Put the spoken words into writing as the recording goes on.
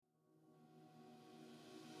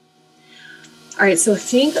All right, so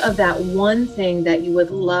think of that one thing that you would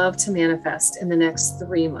love to manifest in the next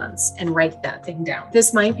 3 months and write that thing down.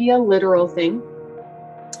 This might be a literal thing.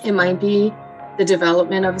 It might be the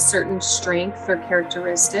development of a certain strength or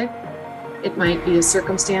characteristic. It might be a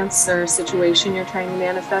circumstance or a situation you're trying to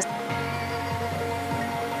manifest.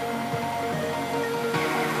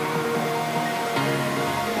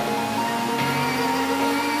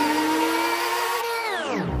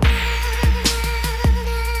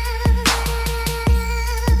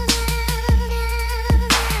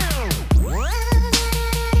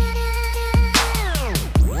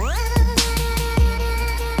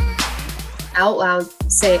 Out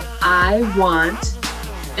loud, say, I want,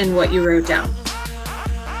 and what you wrote down.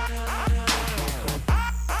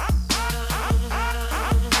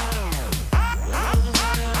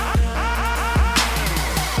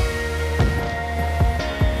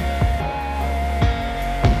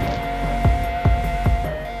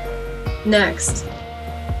 Next,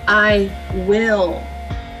 I will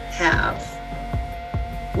have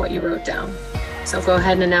what you wrote down. So go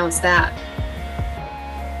ahead and announce that.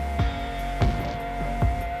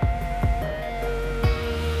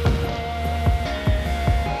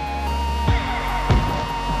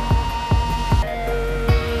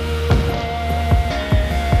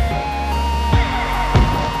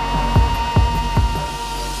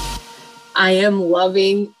 I am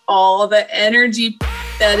loving all the energy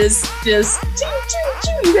that is just,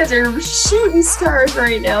 you guys are shooting stars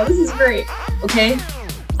right now. This is great. Okay.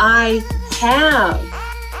 I have.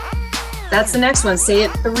 That's the next one. Say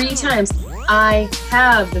it 3 times. I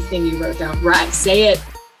have the thing you wrote down. Right. Say it.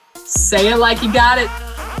 Say it like you got it.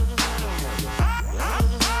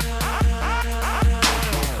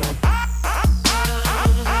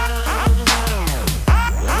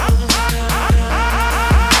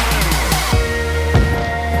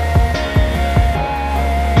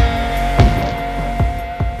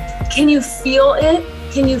 Can you feel it?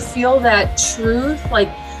 Can you feel that truth? Like,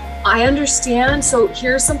 I understand. So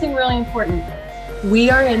here's something really important. We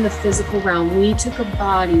are in the physical realm. We took a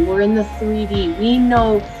body. We're in the 3D. We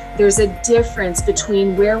know there's a difference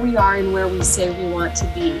between where we are and where we say we want to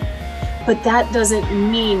be. But that doesn't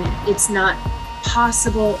mean it's not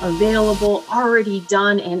possible, available, already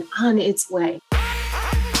done, and on its way.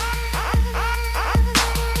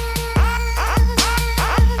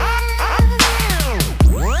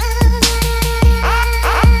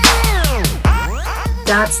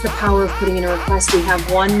 That's the power of putting in a request. We have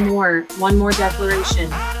one more declaration.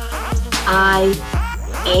 I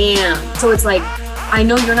am. So it's like, I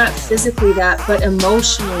know you're not physically that, but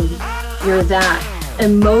emotionally you're that.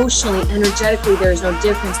 Emotionally, energetically, there's no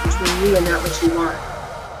difference between you and that which you want.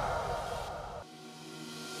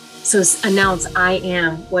 So announce, I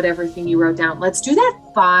am whatever thing you wrote down. Let's do that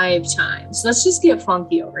 5 times. Let's just get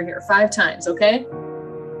funky over here. 5 times, okay?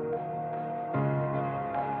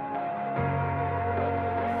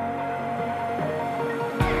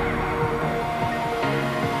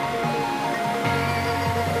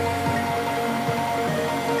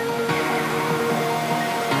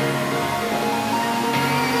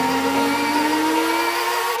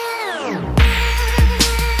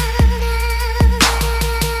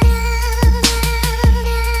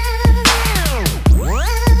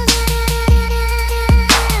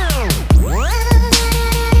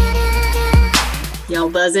 Y'all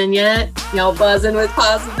buzzing yet? Y'all buzzing with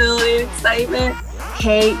possibility and excitement?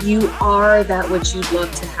 Okay, you are that which you'd love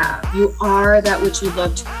to have. You are that which you'd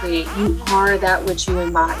love to create. You are that which you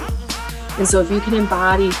embody. And so if you can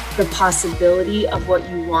embody the possibility of what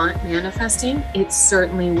you want manifesting, it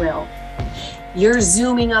certainly will. You're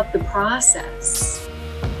zooming up the process.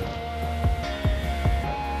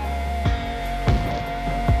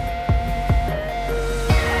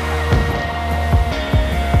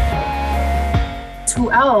 Who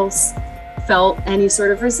else felt any sort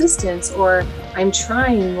of resistance, or I'm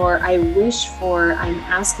trying, or I wish for, I'm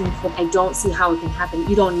asking for, I don't see how it can happen.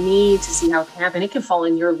 You don't need to see how it can happen. It can fall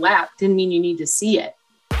in your lap. Didn't mean you need to see it,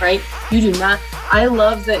 right? You do not. I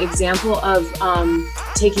love the example of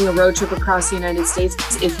taking a road trip across the United States.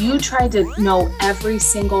 If you tried to know every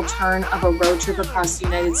single turn of a road trip across the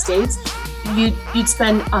United States, you'd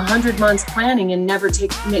spend 100 months planning and never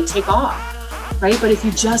take off. Right? But if you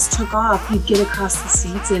just took off, you'd get across the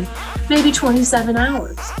states in maybe 27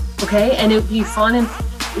 hours, okay? And it'd be fun and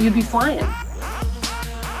you'd be flying.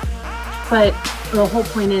 But the whole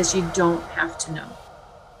point is you don't have to know.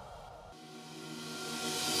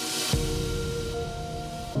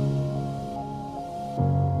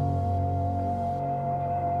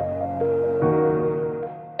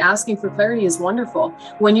 Asking for clarity is wonderful.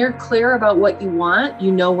 When you're clear about what you want,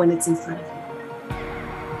 you know when it's in front of you.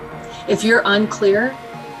 If you're unclear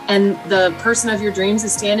and the person of your dreams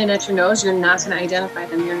is standing at your nose, you're not going to identify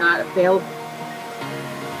them. You're not available.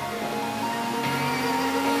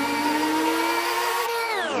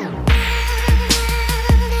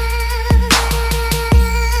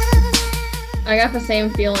 I got the same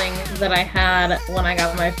feeling that I had when I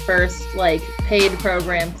got my first paid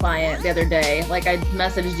program client the other day. I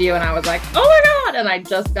messaged you and I was like, oh my God. And I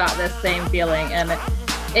just got this same feeling. And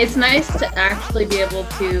it's nice to actually be able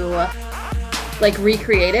to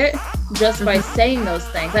recreate it just by saying those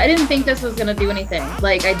things. I didn't think this was going to do anything.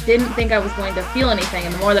 I didn't think I was going to feel anything.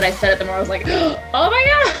 And the more that I said it, the more I was like, oh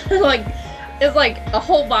my God. It's a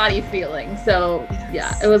whole body feeling. So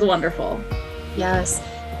yeah, it was wonderful. Yes.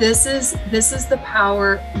 This is the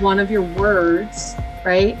power, one of your words,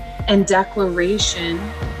 right? And declaration.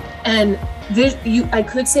 And I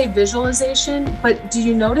could say visualization, but do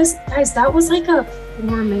you notice, guys, that was a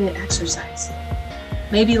 4-minute exercise,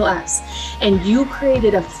 maybe less. And you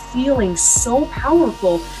created a feeling so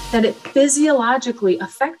powerful that it physiologically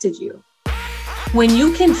affected you. When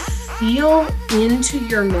you can feel into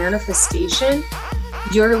your manifestation,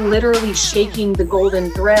 you're literally shaking the golden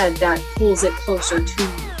thread that pulls it closer to you,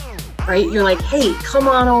 right? You're like, hey, come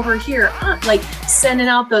on over here. Sending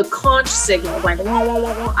out the conch signal, wah, wah,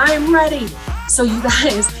 wah, I'm ready. So you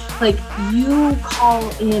guys, you call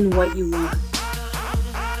in what you want.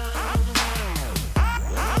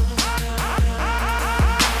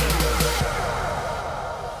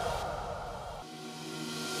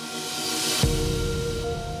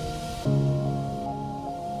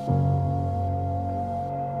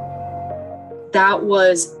 That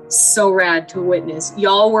was so rad to witness.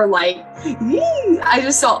 Y'all were yee! I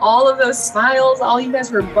just saw all of those smiles. All you guys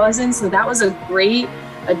were buzzing. So that was a great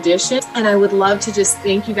addition. And I would love to just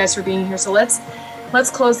thank you guys for being here. So let's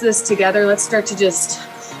close this together. Let's start to just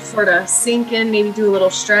sort of sink in, maybe do a little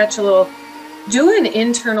stretch, do an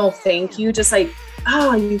internal thank you. Just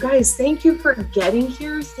you guys, thank you for getting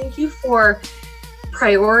here. Thank you for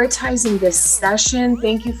prioritizing this session.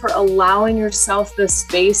 Thank you for allowing yourself the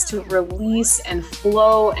space to release and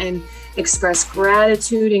flow and express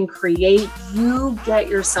gratitude and create. You get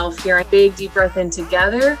yourself here. A big deep breath in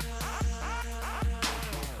together.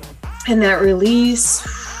 And that release.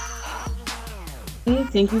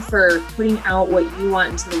 Thank you for putting out what you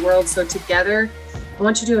want into the world. So together, I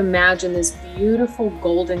want you to imagine this beautiful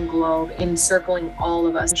golden globe encircling all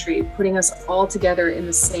of us, putting us all together in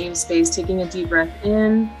the same space, taking a deep breath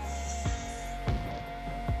in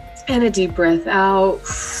and a deep breath out.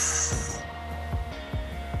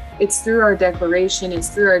 It's through our declaration, it's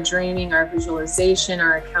through our dreaming, our visualization,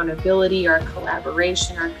 our accountability, our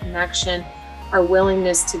collaboration, our connection, our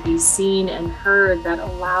willingness to be seen and heard that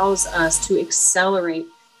allows us to accelerate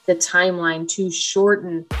the timeline, to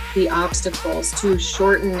shorten the obstacles, to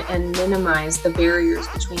shorten and minimize the barriers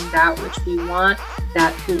between that which we want,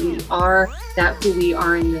 that who we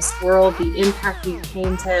are in this world, the impact we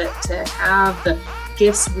came to have, the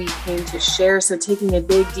gifts we came to share. So taking a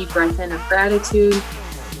big deep breath in of gratitude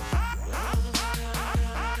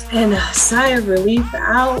and a sigh of relief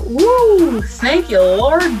out. Woo! Thank you,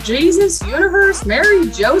 Lord, Jesus, universe, Mary,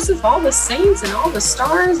 Joseph, all the saints and all the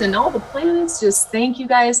stars and all the planets. Just thank you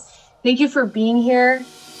guys. Thank you for being here.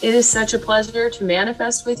 It is such a pleasure to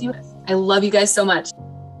manifest with you. I love you guys so much.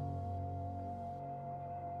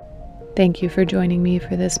 Thank you for joining me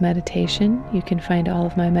for this meditation. You can find all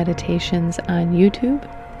of my meditations on YouTube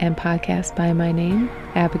and podcast by my name,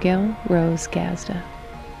 Abigail Rose Gazda.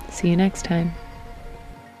 See you next time.